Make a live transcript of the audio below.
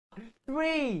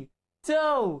3,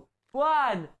 2,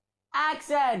 1,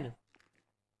 action!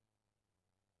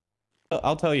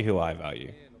 I'll tell you who I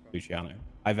value, Luciano.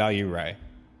 I value Ray.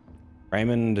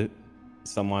 Raymond is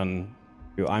someone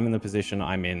who I'm in the position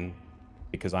I'm in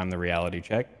because I'm the reality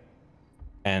check.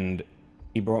 And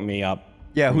he brought me up.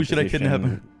 Yeah, who should I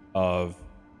kidnap? Of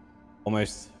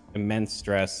almost immense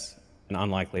stress and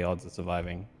unlikely odds of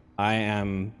surviving. I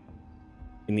am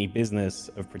in the business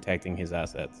of protecting his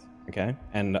assets, okay?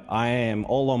 And I am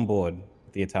all on board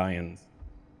with the Italians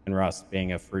and Russ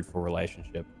being a fruitful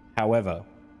relationship. However,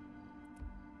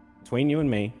 between you and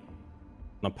me,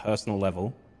 on a personal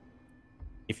level,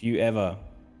 if you ever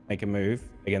make a move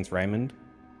against Raymond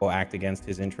or act against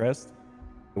his interest,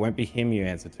 it won't be him you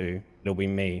answer to, it'll be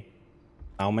me.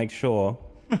 I'll make sure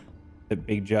that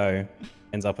Big Joe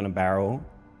ends up in a barrel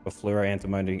of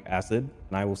fluoroantimonic acid,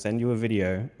 and I will send you a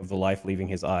video of the life leaving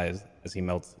his eyes as he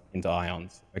melts into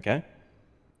ions, okay?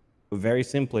 But very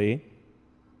simply,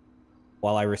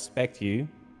 while I respect you,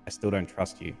 I still don't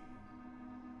trust you.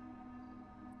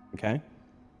 Okay?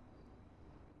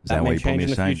 Is that why you pulled me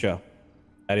aside? Future.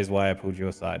 That is why I pulled you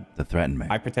aside. To threaten me.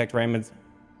 I protect Raymond's.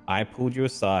 I pulled you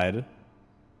aside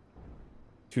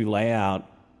to lay out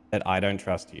that I don't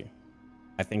trust you.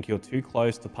 I think you're too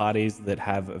close to parties that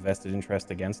have a vested interest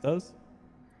against us.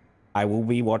 I will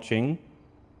be watching.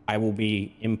 I will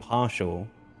be impartial.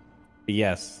 But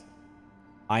yes,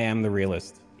 I am the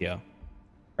realist here.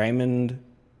 Raymond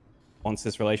wants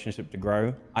this relationship to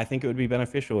grow. I think it would be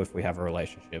beneficial if we have a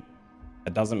relationship.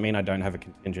 That doesn't mean I don't have a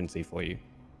contingency for you.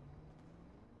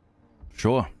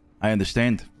 Sure, I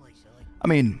understand. I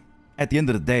mean, at the end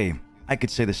of the day, I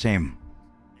could say the same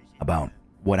about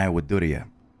what I would do to you,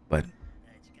 but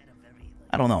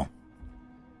I don't know.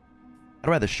 I'd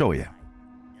rather show you.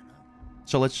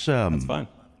 So let's That's fine.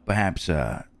 Perhaps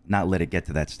not let it get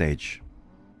to that stage.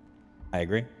 I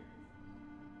agree.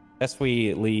 Best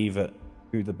we leave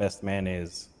who the best man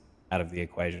is out of the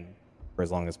equation for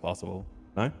as long as possible.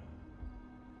 No?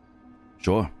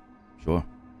 Sure, sure.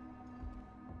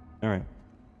 All right.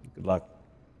 Good luck.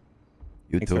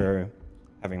 You Thanks too. for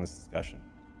having this discussion.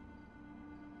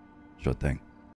 Sure thing.